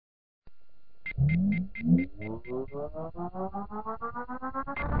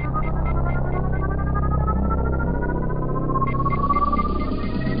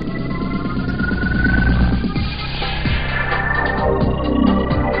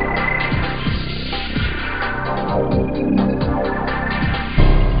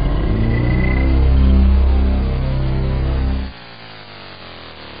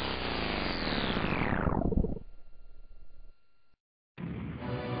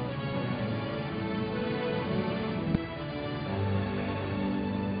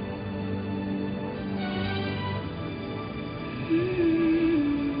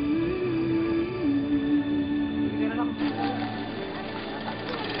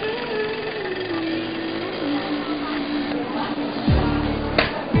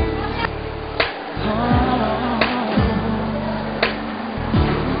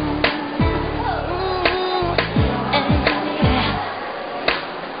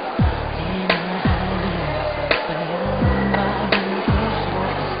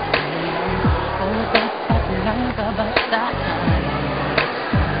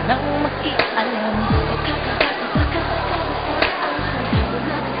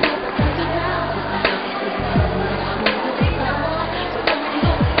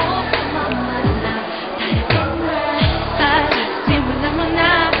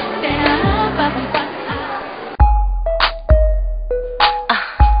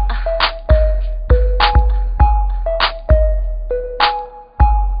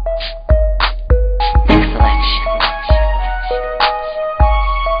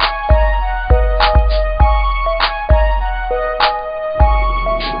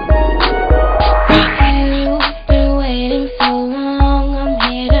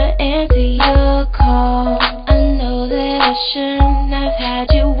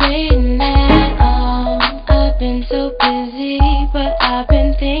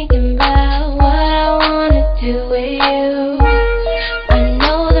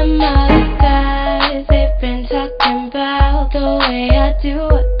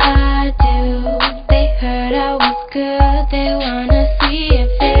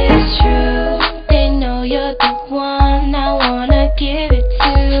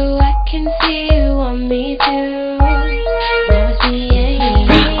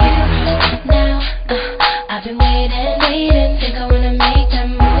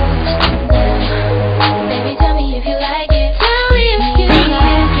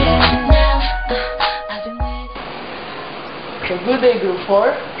So good day, Group 4.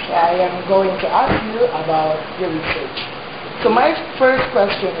 I am going to ask you about your research. So my first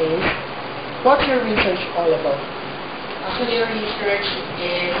question is, what's your research all about? Actually, your research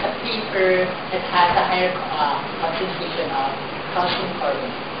is a paper that has a higher concentration of calcium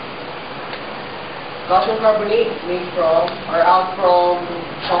carbonate. Calcium carbonate made from, or out from,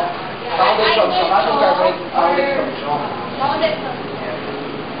 founded from, so calcium carbonate founded from chalk.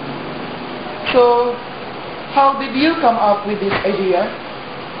 So, how did you come up with this idea?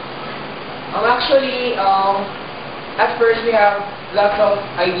 Actually, at first we have lots of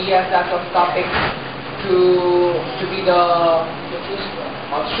ideas, lots of topics to be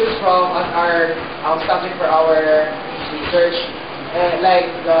choose from as our subject for our research, like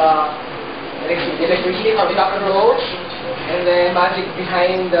the electricity of rock and roll, and then magic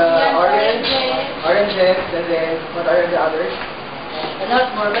behind the oranges, and then what are the others? A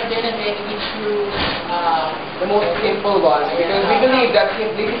lot more, but then again we choose the most simple one, because we believe that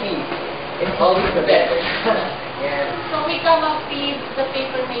simplicity is always the best. Yeah. So we come up with the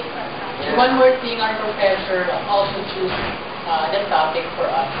paper maker. Yeah. One more thing, our professor also choose the topic for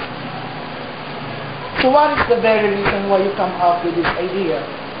us. So what is the very reason why you come up with this idea?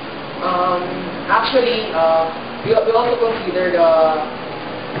 Actually, we also consider the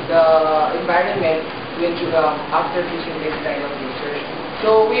environment after choosing this kind of research.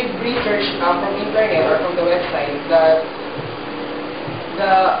 So we've researched from internet or from the website that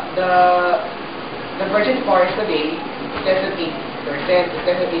the virgin forest today is less than 8%.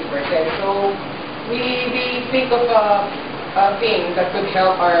 So we think of a thing that could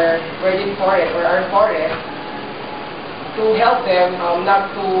help our virgin forest or our forest to help them not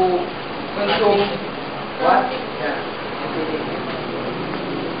to consume what?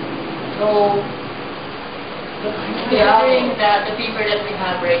 So considering that the paper that we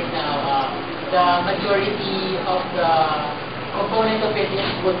have right now, the majority of the component of it is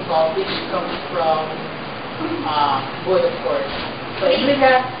wood pulp, which comes from wood, of course. So in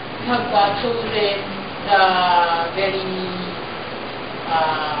that, we have chosen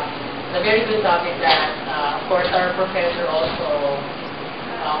the very good topic that, of course, our professor also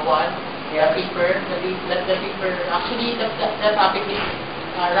wants. The paper, the paper. Actually, the topic is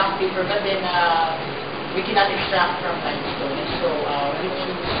rock paper, but then we cannot extract from limestone. And so we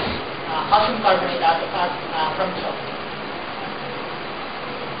choose calcium carbonate from chalk.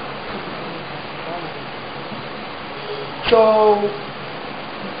 So,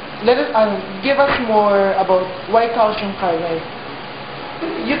 let us give us more about why calcium carbonate.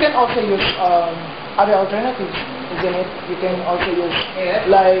 You can also use other alternatives, isn't it? You can also use Yes.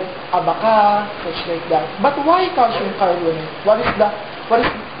 like abaca, such like that. But why calcium carbonate?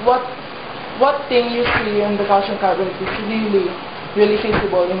 What thing you see in the calcium carbonate is really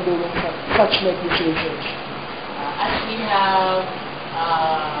feasible in doing such like this research? As we have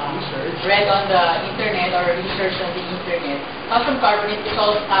read on the internet or research on the internet, calcium carbonate is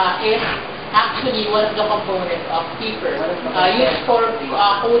actually one of the components of paper used for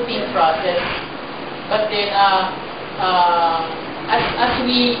coating process. But then, as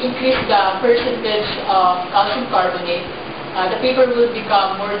we increase the percentage of calcium carbonate, the paper will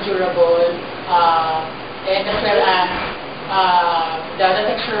become more durable, and as well as the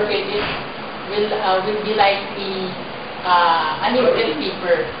texture of it will be like an instant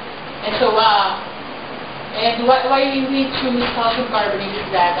paper. And so, and why we choose calcium carbonate is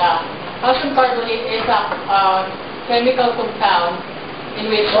that calcium carbonate is a chemical compound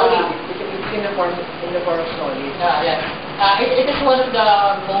in which It's in the form of solid. yes, it is one of the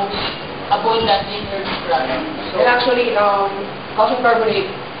most abundant in Earth's crust. And actually, calcium carbonate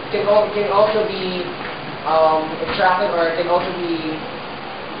can also be extracted, or can also be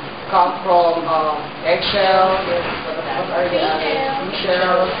come from eggshells, what are the other?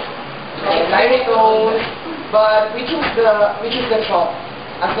 Seashells, linoleum. But we choose the chalk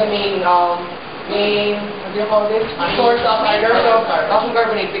as the main what do you call this? Source of calcium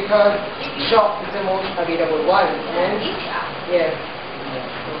carbonate, because chalk is the most available one. And yes,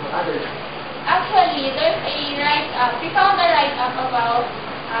 others. Actually, there's a write-up. We found a write-up about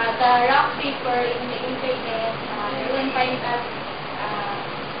the rock paper in the internet. You can find that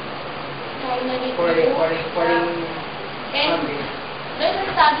and there's a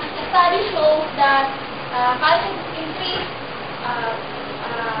study shows that calcium increased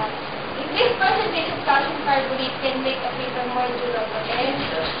percentage of calcium carbonate can make a paper more durable and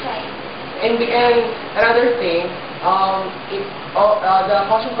shiny. And another thing, the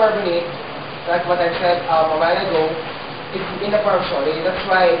calcium carbonate, like what I said a while ago, is in the form of solid. That's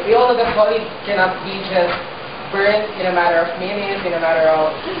why we all know that solid cannot be just burned in a matter of minutes, in a matter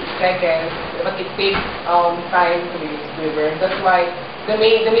of seconds, but it takes time to be burned. That's why the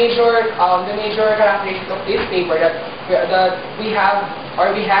major characteristic of this paper that we have,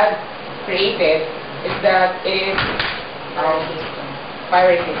 or we had created, is that it is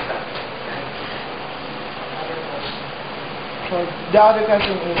fire resistant. So the other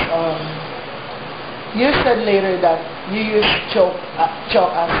question is, you said later that you use chalk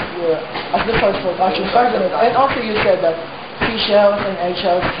as the source for calcium carbonate, and also you said that seashells and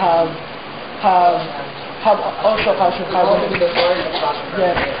eggshells have also calcium carbonate.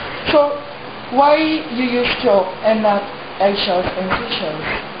 Yes. So why you use chalk and not eggshells and seashells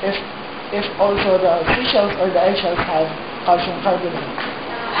if also the seashells or the eggshells have calcium carbonate?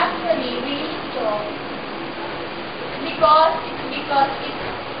 Actually, we use chalk because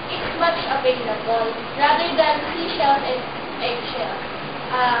it's much available rather than seashells and eggshells.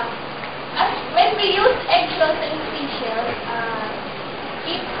 When we use eggshells and seashells,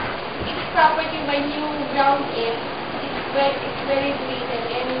 its property when you ground it's very brittle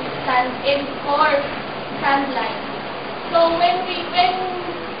and coarse sand-like. So when we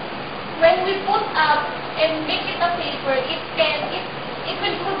put up and make it a paper, it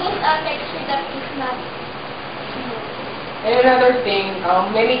will produce a texture that is not smooth. And another thing,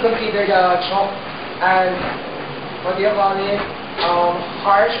 many consider the chalk as, what do you call it,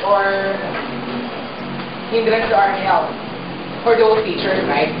 harsh or hindrance to our health for those teachers,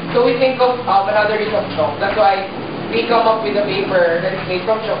 right? So we think of another use of chalk. That's why we come up with a paper that is made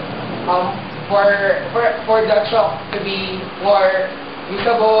from chalk, for the chalk to be more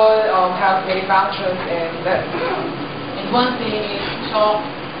usable, have many functions, and that. And one thing is chalk,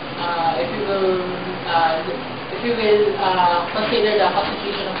 if you will consider the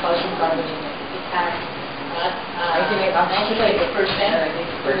concentration of calcium carbonate, it has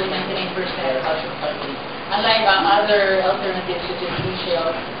 99% calcium carbonate. Unlike other alternatives such as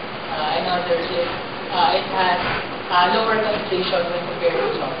seashells and others, it has lower concentration when compared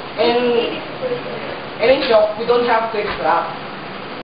to chalk. And in chalk, we don't have to extract.